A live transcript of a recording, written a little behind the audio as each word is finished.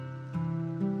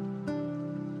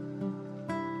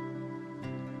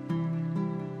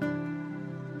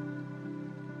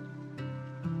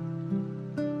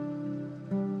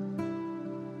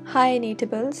Hi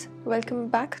Neatables, welcome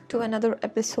back to another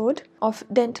episode of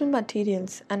Dental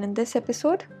Materials, and in this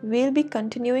episode we'll be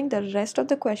continuing the rest of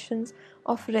the questions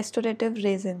of restorative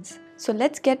resins. So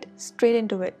let's get straight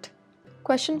into it.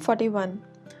 Question 41.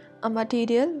 A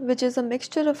material which is a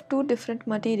mixture of two different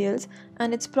materials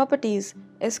and its properties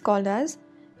is called as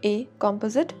A.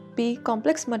 Composite, B.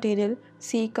 Complex material,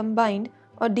 C. Combined,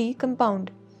 or D.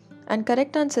 Compound. And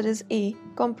correct answer is A.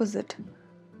 Composite.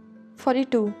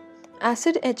 42.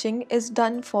 Acid etching is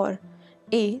done for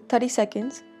A. 30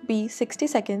 seconds, B. 60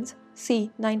 seconds, C.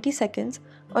 90 seconds,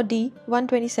 or D.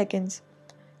 120 seconds.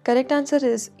 Correct answer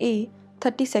is A.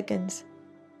 30 seconds.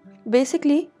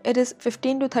 Basically, it is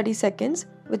 15 to 30 seconds,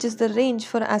 which is the range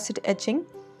for acid etching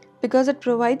because it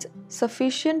provides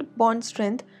sufficient bond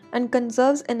strength and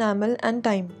conserves enamel and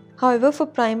time. However, for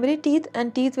primary teeth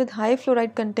and teeth with high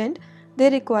fluoride content, they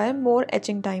require more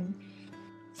etching time.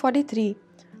 43.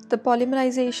 The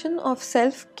polymerization of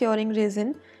self-curing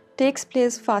resin takes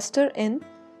place faster in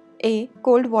A.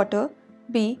 Cold water,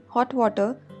 B. Hot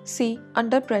water, C.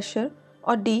 Under pressure,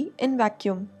 or D. In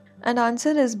vacuum. And answer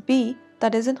is B,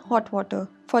 that is in hot water.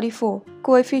 44.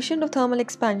 Coefficient of thermal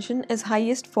expansion is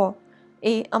highest for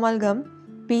A.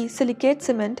 Amalgam, B. Silicate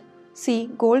cement, C.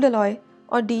 Gold alloy,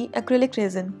 or D. Acrylic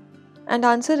resin. And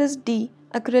answer is D.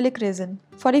 Acrylic resin.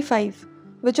 45.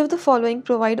 Which of the following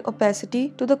provide opacity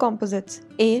to the composites?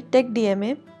 A. Tec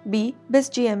DMA, B. Bis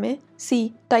GMA,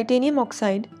 C. Titanium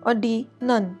oxide, or D.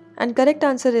 None. And correct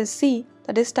answer is C,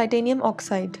 that is titanium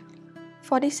oxide.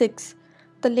 46.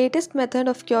 The latest method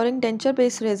of curing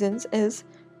denture-based resins is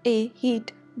A.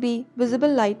 Heat, B.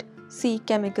 Visible light, C.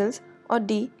 Chemicals, or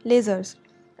D. Lasers.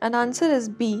 And answer is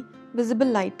B. Visible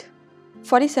light.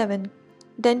 47.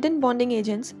 Dentin bonding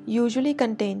agents usually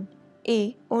contain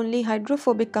A. Only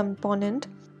hydrophobic component,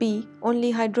 B.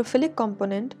 Only hydrophilic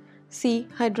component, C.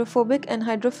 Hydrophobic and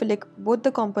hydrophilic both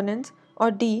the components, or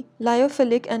D.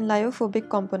 Lyophilic and lyophobic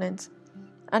components.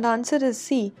 And answer is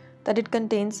C, that it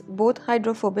contains both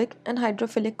hydrophobic and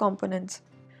hydrophilic components.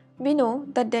 We know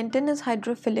that dentin is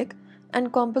hydrophilic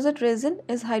and composite resin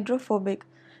is hydrophobic.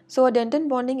 So a dentin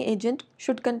bonding agent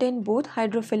should contain both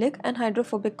hydrophilic and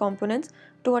hydrophobic components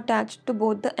to attach to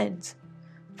both the ends.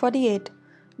 48.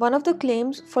 One of the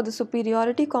claims for the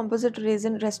superiority composite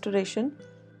resin restoration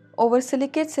over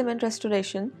silicate cement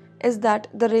restoration is that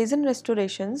the resin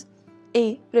restorations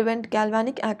A. Prevent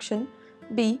galvanic action,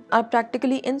 B. Are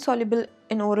practically insoluble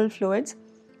in oral fluids,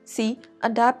 C.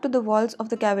 Adapt to the walls of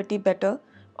the cavity better,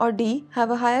 or D. Have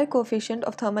a higher coefficient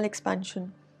of thermal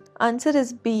expansion. Answer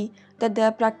is B, that they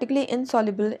are practically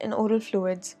insoluble in oral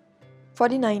fluids.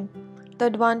 49. The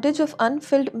advantage of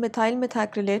unfilled methyl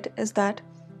methacrylate is that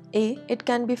A. It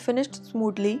can be finished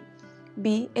smoothly,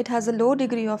 B. It has a low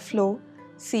degree of flow,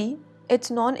 C.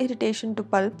 Its non-irritation to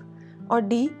pulp, or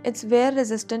D. Its wear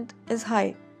resistance is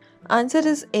high. Answer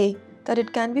is A, that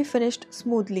it can be finished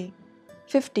smoothly.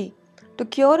 50. To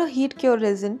cure a heat cure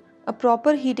resin, a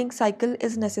proper heating cycle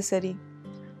is necessary.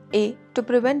 A. To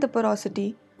prevent the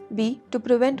porosity, B. To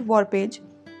prevent warpage,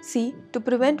 C. To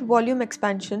prevent volume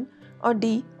expansion, or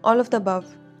D. All of the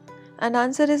above. And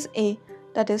answer is A,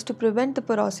 that is to prevent the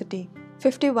porosity.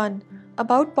 51.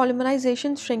 About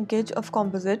polymerization shrinkage of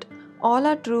composite, all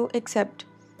are true except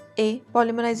A.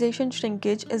 Polymerization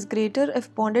shrinkage is greater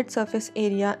if bonded surface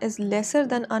area is lesser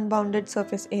than unbounded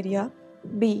surface area,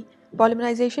 B.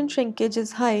 Polymerization shrinkage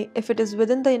is high if it is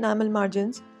within the enamel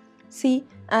margins, C.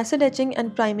 Acid etching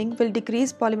and priming will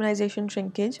decrease polymerization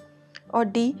shrinkage, or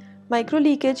D.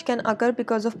 Microleakage can occur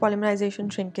because of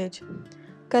polymerization shrinkage.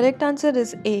 Correct answer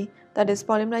is A, that is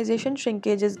polymerization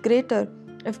shrinkage is greater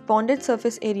if bonded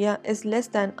surface area is less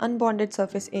than unbonded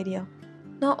surface area.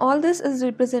 Now all this is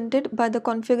represented by the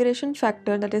configuration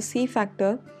factor, that is C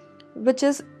factor, which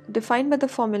is defined by the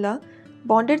formula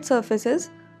bonded surfaces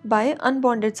by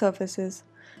unbonded surfaces.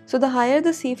 So the higher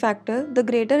the C factor, the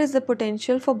greater is the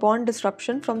potential for bond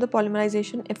disruption from the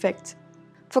polymerization effects.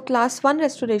 For class 1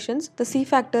 restorations, the C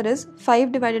factor is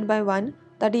 5 divided by 1,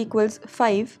 that equals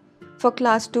 5. For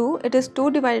class 2, it is 2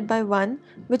 divided by 1,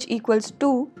 which equals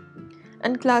 2.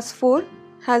 And class 4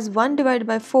 has 1 divided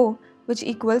by 4, which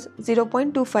equals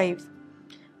 0.25.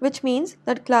 Which means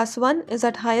that class 1 is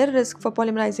at higher risk for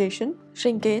polymerization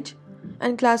shrinkage,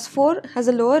 and class 4 has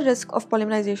a lower risk of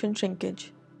polymerization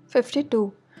shrinkage.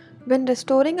 52. When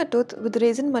restoring a tooth with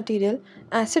resin material,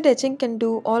 acid etching can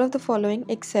do all of the following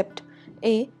except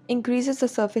A. Increases the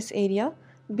surface area,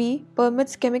 B.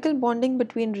 Permits chemical bonding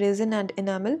between resin and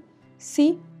enamel,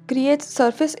 C. Creates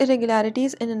surface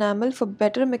irregularities in enamel for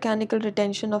better mechanical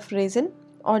retention of resin,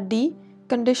 or D.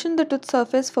 Condition the tooth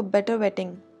surface for better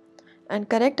wetting. And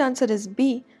correct answer is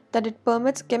B, that it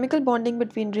permits chemical bonding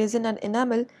between resin and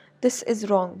enamel. This is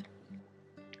wrong.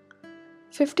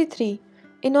 53.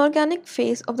 Inorganic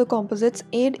phase of the composites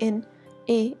aid in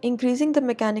A. Increasing the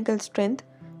mechanical strength,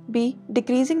 B.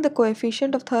 Decreasing the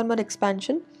coefficient of thermal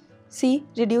expansion, C.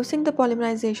 Reducing the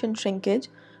polymerization shrinkage,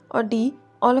 or D.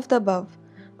 All of the above.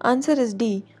 Answer is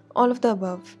D. All of the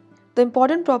above. The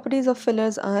important properties of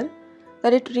fillers are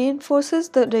that it reinforces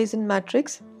the resin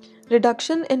matrix,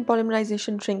 reduction in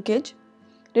polymerization shrinkage,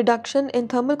 reduction in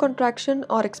thermal contraction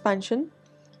or expansion,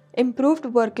 improved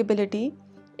workability,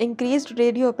 increased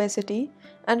radio opacity,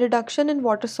 and reduction in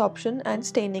water sorption and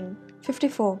staining.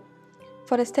 54.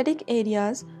 For aesthetic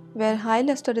areas where high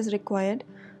luster is required,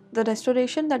 the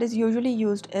restoration that is usually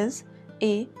used is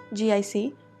A.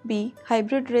 GIC, B.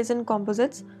 Hybrid resin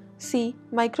composites, C.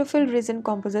 Microfilled resin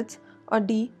composites, or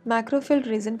D. Macrofilled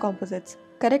resin composites.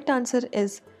 Correct answer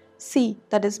is C,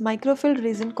 that is microfilled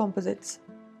resin composites.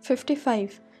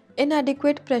 55.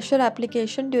 Inadequate pressure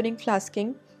application during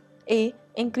flasking. A.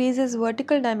 Increases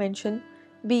vertical dimension,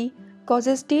 B.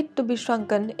 Causes teeth to be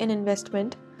shrunken in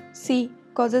investment, C.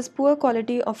 Causes poor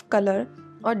quality of color,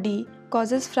 or D.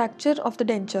 Causes fracture of the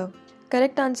denture.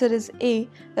 Correct answer is A,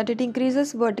 that it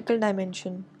increases vertical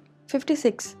dimension.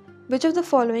 56. Which of the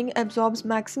following absorbs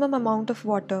maximum amount of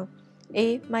water?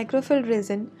 A. Microfilled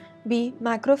resin, B.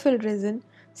 Macrofilled resin,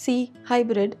 C.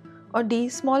 Hybrid, or D.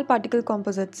 Small particle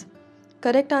composites.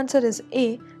 Correct answer is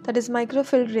A, that is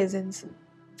microfilled resins.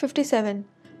 57.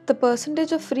 The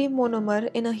percentage of free monomer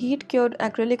in a heat-cured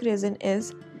acrylic resin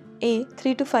is A.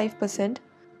 3 to 5%,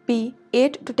 B.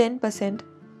 8 to 10%,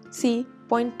 C.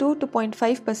 0.2 to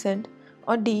 0.5%,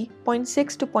 or D.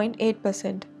 0.6 to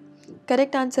 0.8%.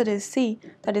 Correct answer is C,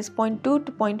 that is 0.2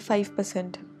 to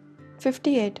 0.5%.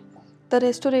 58. The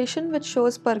restoration which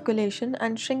shows percolation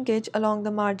and shrinkage along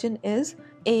the margin is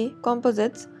A.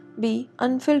 Composites, B.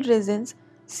 Unfilled resins,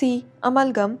 C.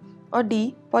 Amalgam, or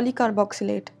D.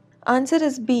 Polycarboxylate. Answer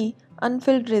is B.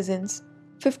 Unfilled resins.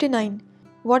 59.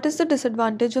 What is the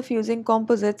disadvantage of using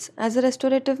composites as a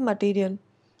restorative material?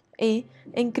 A.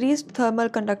 Increased thermal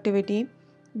conductivity,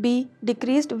 B.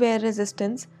 Decreased wear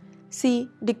resistance, C.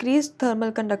 Decreased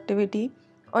thermal conductivity,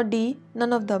 or D.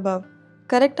 None of the above.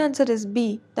 Correct answer is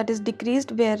B, that is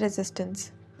decreased wear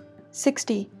resistance.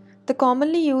 60. The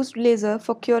commonly used laser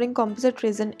for curing composite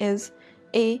resin is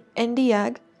A.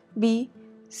 Nd:YAG, B.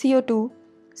 CO2,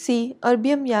 C.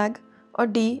 Erbium YAG, or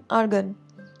D. Argon.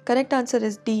 Correct answer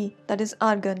is D, that is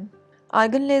argon.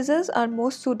 Argon lasers are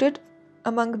most suited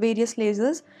among various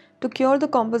lasers to cure the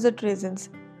composite resins.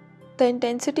 The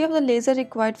intensity of the laser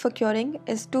required for curing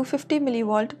is 250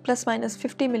 mV plus minus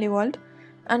 50 mV,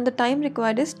 and the time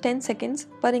required is 10 seconds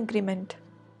per increment.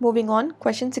 Moving on,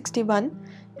 question 61.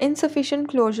 Insufficient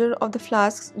closure of the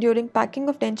flasks during packing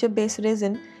of denture-based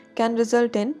resin can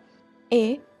result in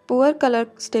A. Poor color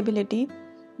stability,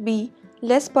 B.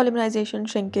 Less polymerization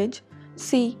shrinkage,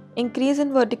 C. Increase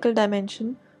in vertical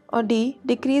dimension, or D.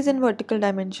 Decrease in vertical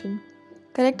dimension.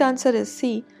 Correct answer is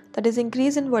C, that is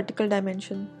increase in vertical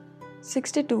dimension.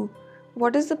 62.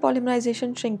 What is the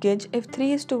polymerization shrinkage if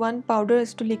 3:1 powder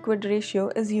is to liquid ratio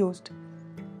is used?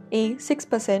 A.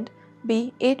 6%,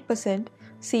 B. 8%,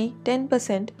 C.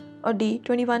 10%, or D.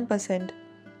 21%.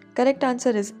 Correct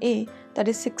answer is A, that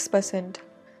is 6%.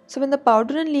 So when the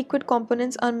powder and liquid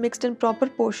components are mixed in proper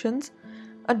portions,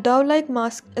 a dough-like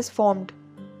mass is formed.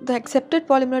 The accepted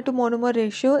polymer to monomer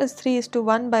ratio is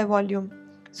 3:1 by volume.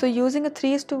 So using a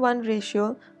 3:1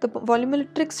 ratio, the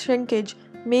volumetric shrinkage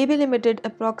may be limited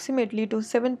approximately to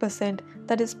 7%,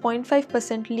 that is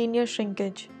 0.5% linear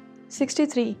shrinkage.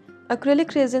 63.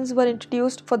 Acrylic resins were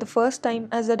introduced for the first time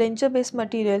as a denture-based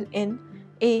material in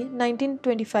A.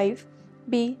 1925,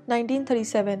 B.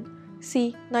 1937,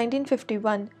 C.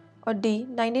 1951, or D.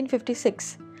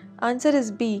 1956. Answer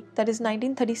is B, that is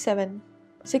 1937.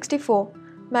 64.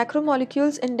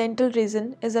 Macromolecules in dental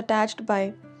resin is attached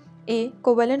by A.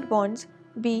 Covalent bonds,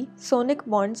 B. Sonic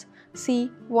bonds,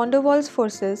 C. Van der Waals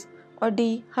forces, or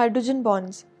D. Hydrogen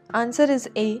bonds. Answer is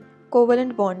A.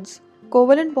 Covalent bonds.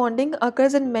 Covalent bonding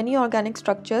occurs in many organic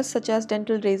structures such as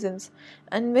dental resins,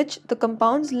 in which the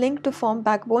compounds link to form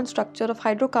backbone structure of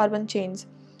hydrocarbon chains.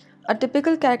 A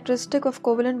typical characteristic of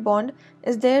covalent bond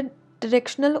is their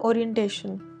directional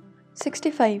orientation.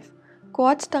 65.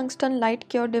 Quartz tungsten light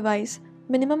cure device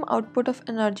minimum output of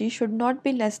energy should not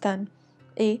be less than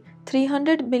A.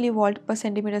 300 mV per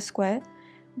centimeter square,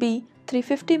 B.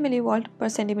 350 mV per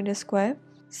centimeter square,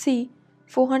 C.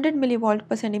 400 mV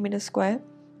per centimeter square,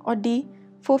 or D.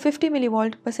 450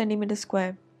 mV per centimeter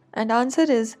square. And answer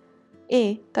is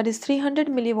A, that is 300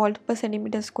 millivolt per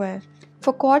centimeter square.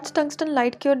 For quartz tungsten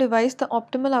light cure device, the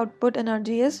optimal output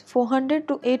energy is 400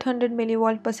 to 800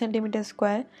 millivolt per centimeter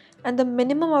square, and the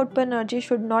minimum output energy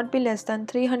should not be less than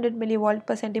 300 millivolt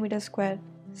per centimeter square.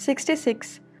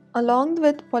 66. Along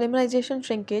with polymerization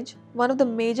shrinkage, one of the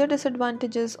major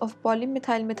disadvantages of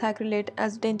polymethyl methacrylate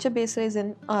as denture-based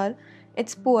resin are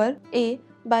its poor A.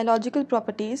 biological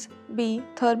properties, B.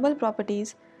 thermal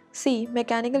properties, C.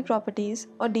 mechanical properties,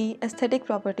 or D. aesthetic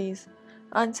properties.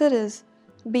 Answer is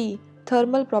B.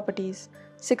 thermal properties.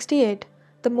 68.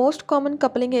 The most common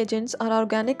coupling agents are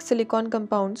organic silicon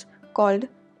compounds called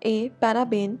A.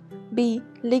 parabene, B.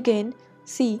 ligane,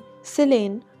 C.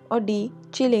 silane, or D.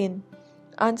 chilane.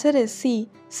 Answer is C.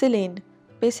 silane.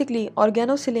 Basically,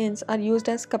 organosilanes are used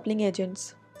as coupling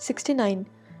agents. 69.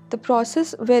 The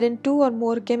process wherein two or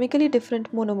more chemically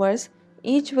different monomers,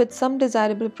 each with some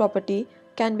desirable property,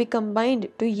 can be combined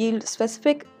to yield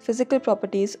specific physical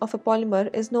properties of a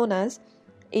polymer is known as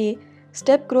A.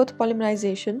 step growth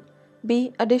polymerization,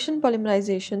 B. addition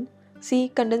polymerization, C.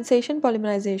 condensation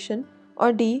polymerization,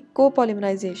 or D.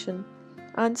 copolymerization.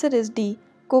 Answer is D.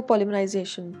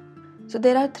 copolymerization. So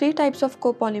there are three types of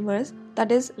copolymers,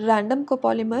 that is random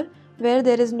copolymer, where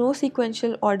there is no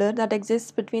sequential order that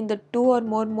exists between the two or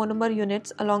more monomer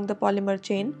units along the polymer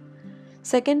chain.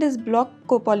 Second is block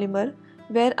copolymer,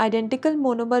 where identical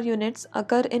monomer units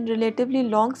occur in relatively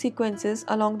long sequences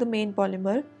along the main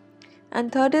polymer.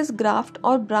 And third is graft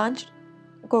or branched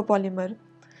copolymer.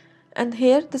 And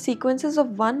here the sequences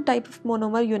of one type of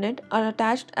monomer unit are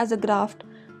attached as a graft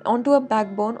onto a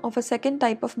backbone of a second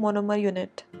type of monomer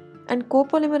unit. And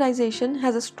copolymerization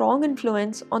has a strong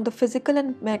influence on the physical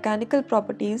and mechanical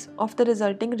properties of the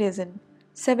resulting resin.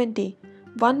 70.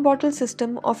 One bottle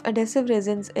system of adhesive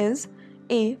resins is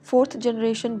A. fourth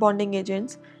generation bonding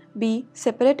agents, B.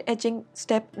 separate etching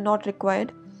step not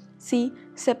required, C.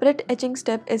 separate etching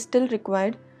step is still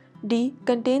required, D.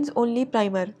 contains only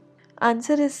primer.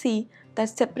 Answer is C, that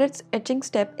separate etching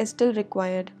step is still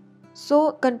required.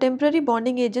 So contemporary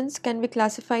bonding agents can be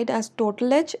classified as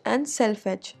total etch and self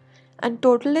etch. And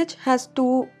total etch has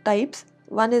two types,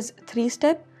 one is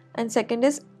 3-step and second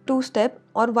is 2-step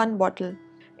or one bottle.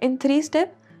 In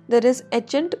 3-step, there is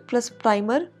etchant plus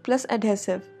primer plus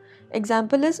adhesive.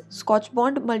 Example is Scotch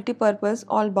Bond Multipurpose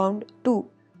All Bound 2.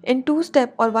 In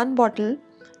 2-step or one bottle,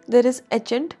 there is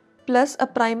etchant plus a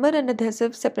primer and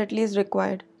adhesive separately is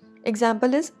required.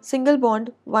 Example is single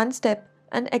bond, 1-step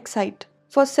and excite.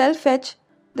 For self etch,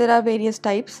 there are various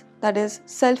types, that is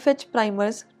self etch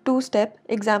primers 2-step,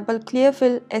 example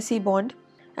Clearfill SE bond,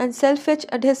 and self etch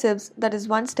adhesives, that is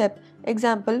 1-step,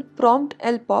 example Prompt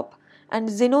LPOP and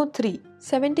Zeno 3.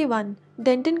 71.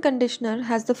 Dentin conditioner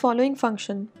has the following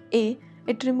function: A.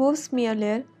 It removes smear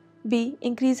layer, B.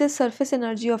 increases surface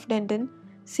energy of dentin,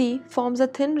 C. forms a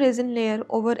thin resin layer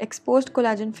over exposed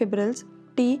collagen fibrils,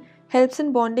 D. helps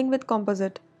in bonding with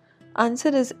composite. Answer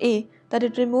is A, that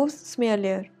it removes smear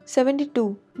layer.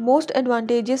 72. Most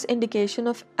advantageous indication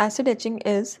of acid etching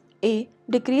is A.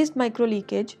 decreased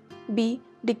microleakage, B.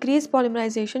 decreased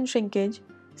polymerization shrinkage,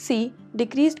 C.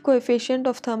 decreased coefficient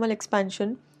of thermal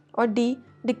expansion, or D.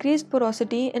 decreased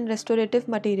porosity in restorative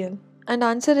material. And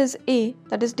answer is A,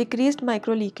 that is decreased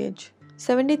microleakage.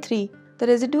 73. The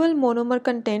residual monomer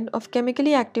content of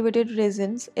chemically activated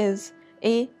resins is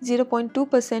A. 0.2%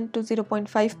 to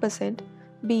 0.5%,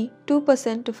 B.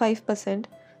 2% to 5%,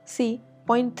 C.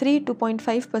 0.3 to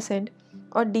 0.5%,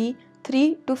 or D.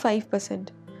 3 to 5%.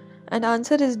 And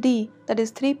answer is D, that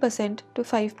is 3% to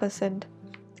 5%.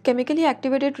 Chemically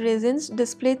activated resins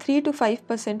display 3 to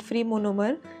 5% free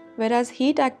monomer, whereas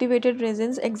heat activated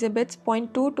resins exhibits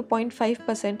 0.2 to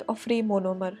 0.5% of free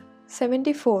monomer.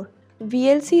 74.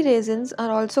 VLC resins are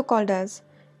also called as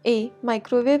A.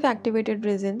 microwave activated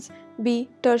resins, B.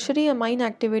 tertiary amine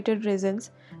activated resins,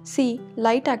 C.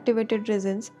 light activated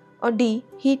resins, or D.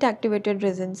 heat activated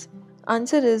resins.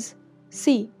 Answer is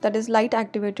C, that is light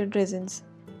activated resins.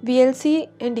 VLC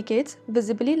indicates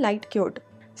visibly light cured.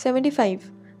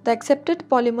 75. The accepted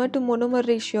polymer to monomer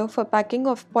ratio for packing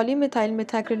of polymethyl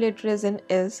methacrylate resin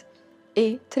is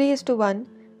A. 3:1,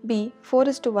 B.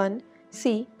 4:1,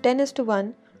 C.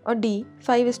 10:1, or D.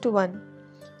 5:1.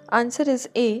 Answer is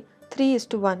A.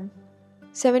 3:1.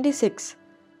 76.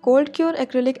 Cold cure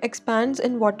acrylic expands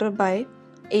in water by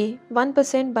A.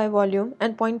 1% by volume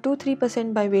and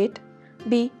 0.23% by weight,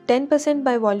 B. 10%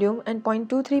 by volume and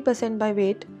 0.23% by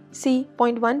weight, C.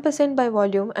 0.1% by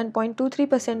volume and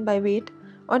 0.23% by weight,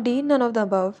 or D. none of the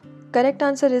above. Correct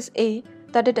answer is A,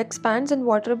 that it expands in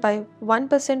water by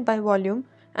 1% by volume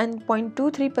and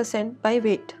 0.23% by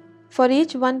weight. For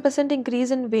each 1%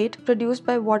 increase in weight produced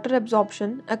by water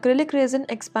absorption, acrylic resin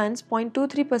expands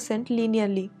 0.23%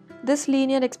 linearly. This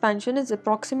linear expansion is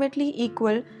approximately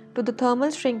equal to the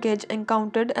thermal shrinkage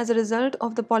encountered as a result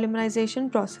of the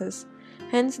polymerization process.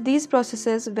 Hence, these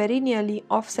processes very nearly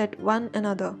offset one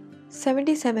another.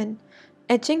 77.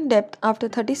 Etching depth after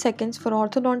 30 seconds for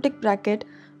orthodontic bracket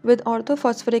with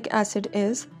orthophosphoric acid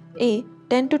is A.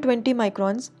 10 to 20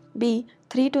 microns, B.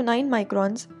 3 to 9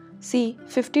 microns, C.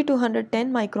 50 to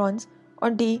 110 microns, or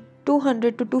D.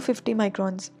 200 to 250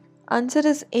 microns. Answer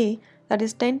is A, that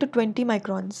is 10 to 20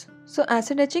 microns. So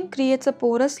acid etching creates a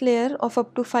porous layer of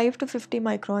up to 5 to 50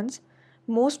 microns.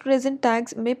 Most resin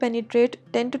tags may penetrate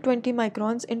 10 to 20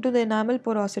 microns into the enamel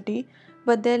porosity,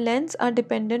 but their lengths are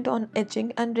dependent on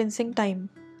etching and rinsing time.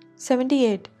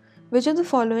 78. Which of the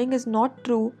following is not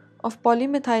true of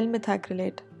polymethyl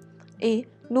methacrylate? A.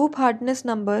 Knoop hardness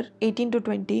number 18 to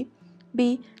 20.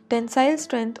 B. Tensile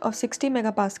strength of 60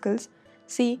 megapascals.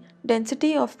 C.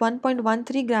 Density of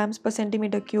 1.13 grams per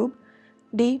centimeter cube.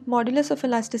 D. Modulus of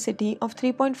elasticity of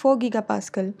 3.4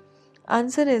 gigapascal.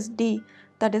 Answer is D,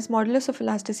 that is modulus of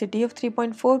elasticity of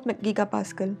 3.4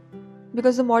 gigapascal.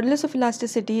 Because the modulus of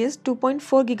elasticity is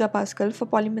 2.4 gigapascal for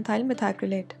polymethyl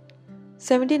methacrylate.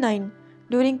 79.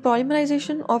 During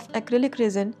polymerization of acrylic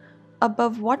resin,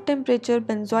 above what temperature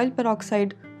benzoyl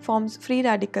peroxide forms free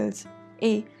radicals?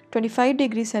 A. 25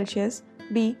 degrees Celsius,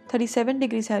 B. 37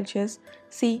 degrees Celsius,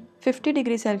 C. 50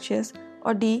 degrees Celsius,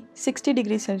 or D. 60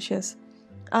 degrees Celsius.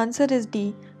 Answer is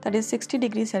D, that is 60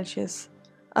 degrees Celsius.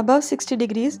 Above 60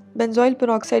 degrees, benzoyl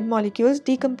peroxide molecules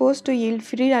decompose to yield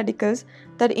free radicals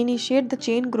that initiate the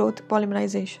chain growth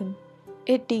polymerization.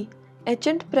 80.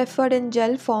 Etchant preferred in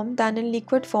gel form than in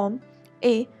liquid form.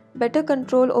 A. Better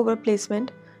control over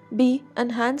placement. B.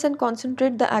 Enhance and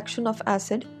concentrate the action of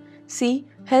acid. C.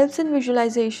 Helps in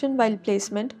visualization while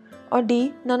placement. Or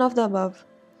D. None of the above.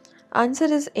 Answer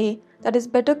is A, that is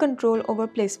better control over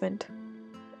placement.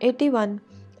 81.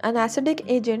 An acidic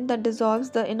agent that dissolves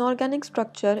the inorganic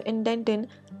structure in dentin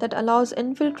that allows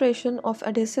infiltration of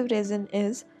adhesive resin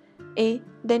is A.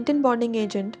 Dentin bonding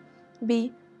agent,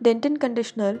 B. Dentin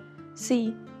conditioner,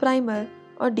 C. Primer,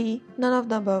 or D. None of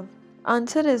the above.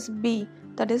 Answer is B,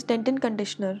 that is dentin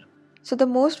conditioner. So the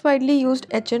most widely used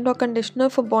etchant or conditioner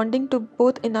for bonding to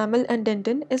both enamel and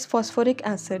dentin is phosphoric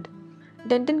acid.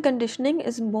 Dentin conditioning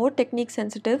is more technique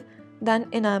sensitive than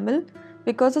enamel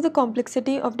because of the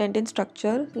complexity of dentin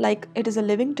structure, like it is a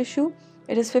living tissue,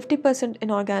 it is 50%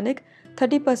 inorganic,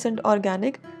 30%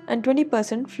 organic, and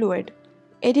 20% fluid.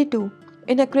 82.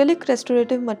 In acrylic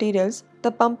restorative materials,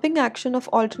 the pumping action of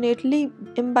alternately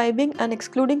imbibing and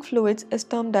excluding fluids is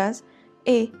termed as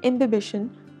A.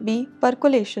 Imbibition, B.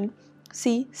 Percolation,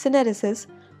 C. Syneresis,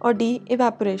 or D.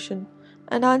 Evaporation.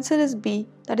 And answer is B,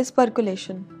 that is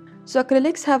percolation. So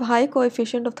acrylics have high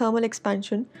coefficient of thermal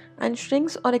expansion and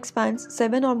shrinks or expands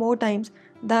 7 or more times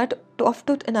that of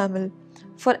tooth enamel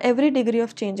for every degree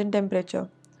of change in temperature.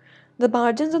 The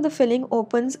margins of the filling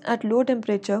opens at low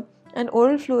temperature and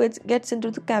oral fluids gets into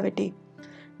the cavity.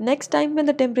 Next time when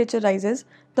the temperature rises,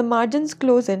 the margins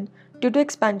close in due to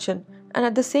expansion and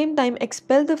at the same time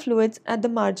expel the fluids at the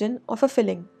margin of a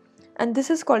filling. And this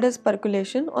is called as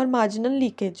percolation or marginal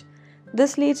leakage.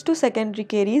 This leads to secondary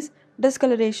caries,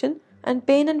 discoloration, and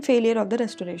pain and failure of the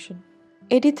restoration.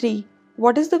 83.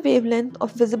 What is the wavelength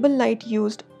of visible light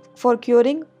used for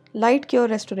curing light cure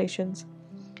restorations?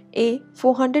 A.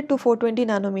 400 to 420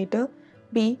 nanometer,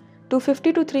 B.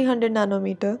 250 to 300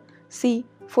 nanometer, C.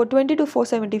 420 to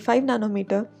 475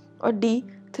 nanometer, or D.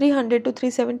 300 to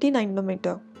 370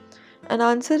 nanometer. And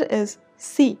answer is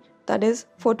C, that is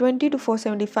 420 to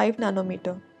 475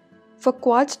 nanometer. For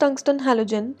quartz tungsten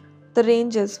halogen, the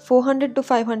range is 400 to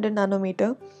 500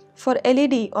 nanometer. For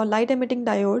LED or light emitting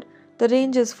diode, the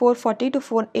range is 440 to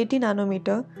 480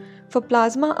 nanometer. For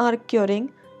plasma arc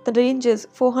curing, the range is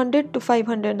 400 to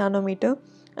 500 nanometer.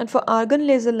 And for argon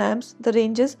laser lamps, the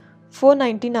range is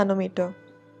 490 nanometer.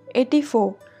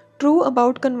 84. True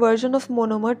about conversion of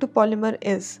monomer to polymer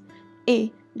is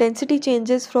A. Density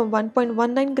changes from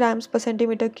 1.19 grams per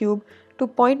centimeter cube to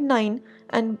 0.9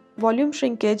 and volume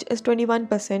shrinkage is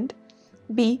 21%.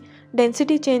 B.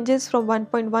 Density changes from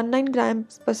 1.19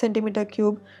 grams per centimeter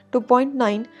cube to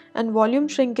 0.9 and volume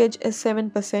shrinkage is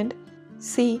 7%.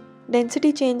 C.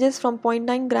 Density changes from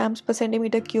 0.9 grams per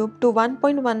centimeter cube to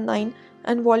 1.19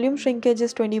 and volume shrinkage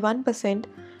is 21%.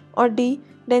 Or D.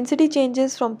 Density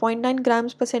changes from 0.9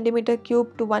 grams per centimeter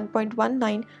cube to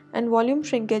 1.19 and volume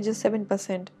shrinkage is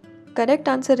 7%. Correct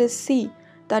answer is C,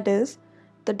 that is,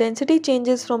 the density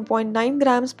changes from 0.9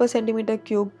 grams per centimeter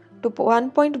cube to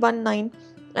 1.19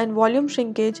 and volume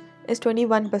shrinkage is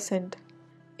 21%.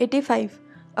 85.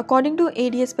 According to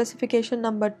ADA specification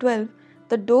number 12,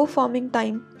 the dough forming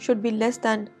time should be less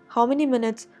than how many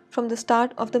minutes from the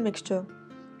start of the mixture?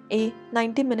 A.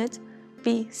 90 minutes,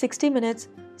 B. 60 minutes,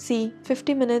 C.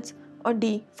 50 minutes, or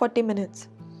D. 40 minutes.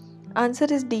 Answer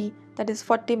is D, that is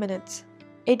 40 minutes.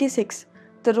 86.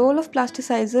 The role of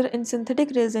plasticizer in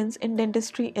synthetic resins in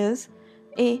dentistry is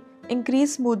A.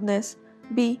 Increase smoothness,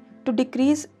 B. To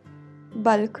decrease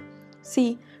bulk,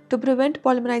 C. To prevent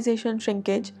polymerization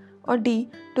shrinkage, or D.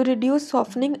 To reduce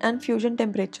softening and fusion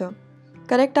temperature.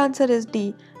 Correct answer is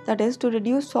D, that is to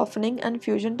reduce softening and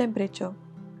fusion temperature.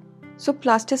 So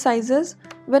plasticizers,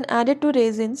 when added to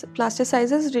resins,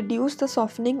 plasticizers reduce the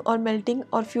softening or melting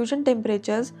or fusion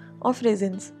temperatures of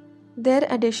resins. Their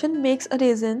addition makes a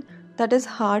resin that is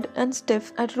hard and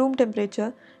stiff at room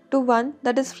temperature to one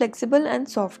that is flexible and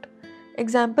soft.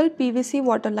 Example, PVC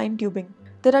waterline tubing.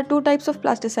 There are two types of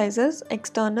plasticizers,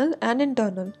 external and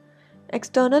internal.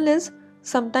 External is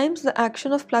sometimes the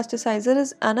action of plasticizer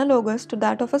is analogous to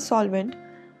that of a solvent,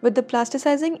 with the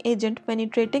plasticizing agent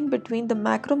penetrating between the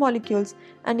macromolecules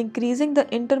and increasing the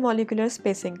intermolecular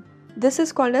spacing. This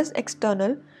is called as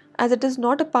external, as it is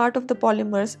not a part of the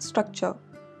polymer's structure.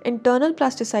 Internal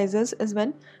plasticizers is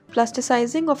when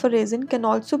plasticizing of a resin can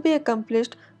also be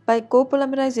accomplished by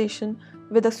copolymerization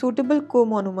with a suitable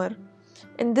comonomer.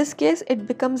 In this case, it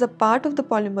becomes a part of the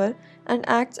polymer and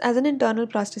acts as an internal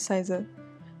plasticizer.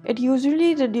 It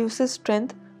usually reduces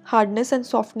strength, hardness and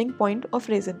softening point of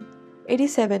resin.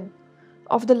 87.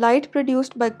 Of the light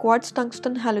produced by quartz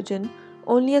tungsten halogen,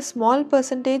 only a small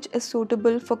percentage is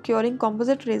suitable for curing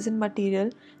composite resin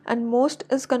material and most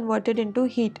is converted into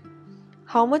heat.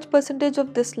 How much percentage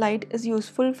of this light is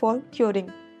useful for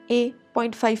curing? A.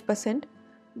 0.5%,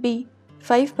 B.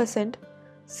 5%,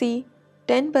 C.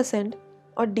 10%,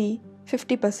 or D.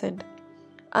 50%.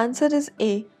 Answer is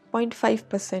A.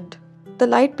 0.5%. The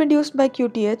light produced by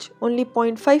QTH, only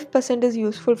 0.5% is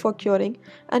useful for curing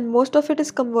and most of it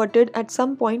is converted at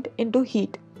some point into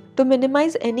heat. To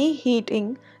minimize any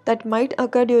heating that might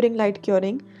occur during light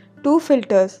curing, two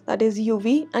filters, that is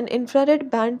UV and infrared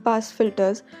band pass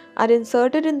filters, are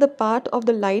inserted in the path of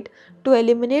the light to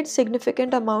eliminate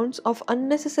significant amounts of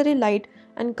unnecessary light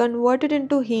and convert it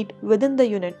into heat within the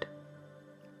unit.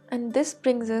 And this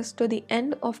brings us to the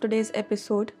end of today's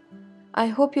episode. I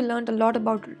hope you learned a lot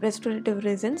about restorative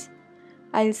resins.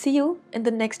 I'll see you in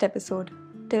the next episode.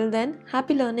 Till then,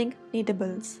 happy learning,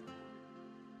 Kneadables.